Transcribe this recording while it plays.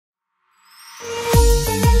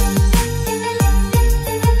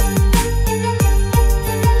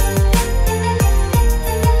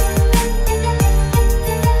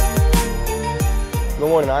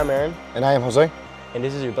I'm Aaron. And I am Jose. And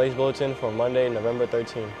this is your Blaze Bulletin for Monday, November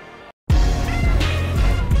 13th.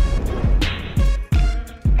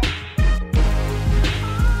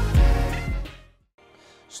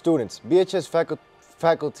 Students, BHS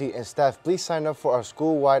faculty and staff, please sign up for our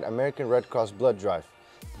school-wide American Red Cross blood drive.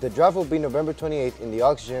 The drive will be November 28th in the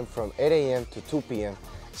Aux Gym from 8 a.m. to 2 p.m.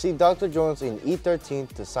 See Dr. Jones in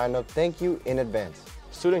E13 to sign up. Thank you in advance.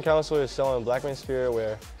 Student Council is selling Black Men Spirit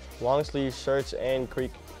wear, long sleeve shirts and creek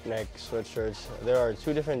neck sweatshirts. There are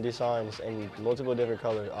 2 different designs and multiple different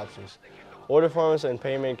color options. Order forms and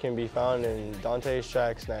payment can be found in Dante's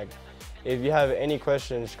Shack Snack. If you have any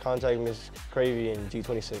questions, contact Ms. Cravey in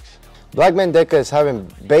G26. Black Mendeka is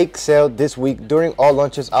having bake sale this week during all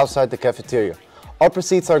lunches outside the cafeteria. All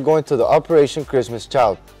proceeds are going to the Operation Christmas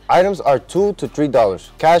Child. Items are $2 to $3.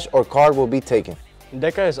 Cash or card will be taken.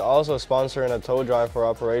 DECA is also sponsoring a tow drive for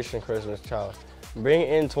Operation Christmas Child. Bring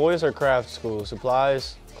in toys or craft school,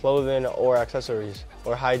 supplies, clothing or accessories,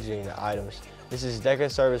 or hygiene items. This is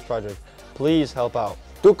DECA's service project. Please help out.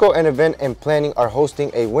 Tuco and Event and Planning are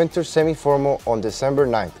hosting a winter semi-formal on December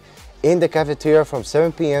 9th in the cafeteria from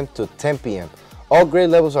 7 p.m. to 10 p.m. All grade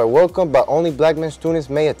levels are welcome, but only Black men students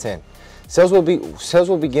may attend. Sales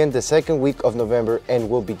will begin the second week of November and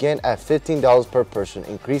will begin at $15 per person,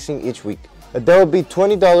 increasing each week. There will be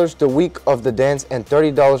 $20 the week of the dance and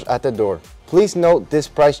 $30 at the door. Please note this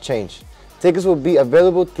price change. Tickets will be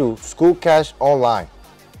available through School Cash online.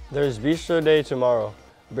 There's Bistro Day tomorrow.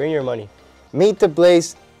 Bring your money. Meet the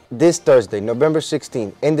Blaze this Thursday, November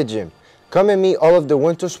 16th, in the gym. Come and meet all of the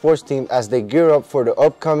winter sports team as they gear up for the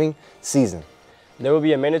upcoming season. There will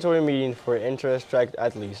be a mandatory meeting for interest-track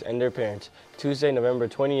athletes and their parents, Tuesday, November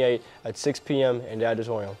 28th at 6 p.m. in the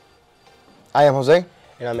auditorium. I am Jose.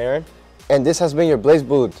 And I'm Aaron. And this has been your Blaze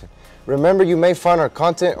Bulletin. Remember, you may find our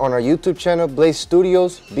content on our YouTube channel, Blaze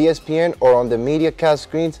Studios, BSPN, or on the MediaCast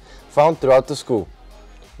screens found throughout the school.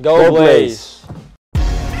 Go Blaze!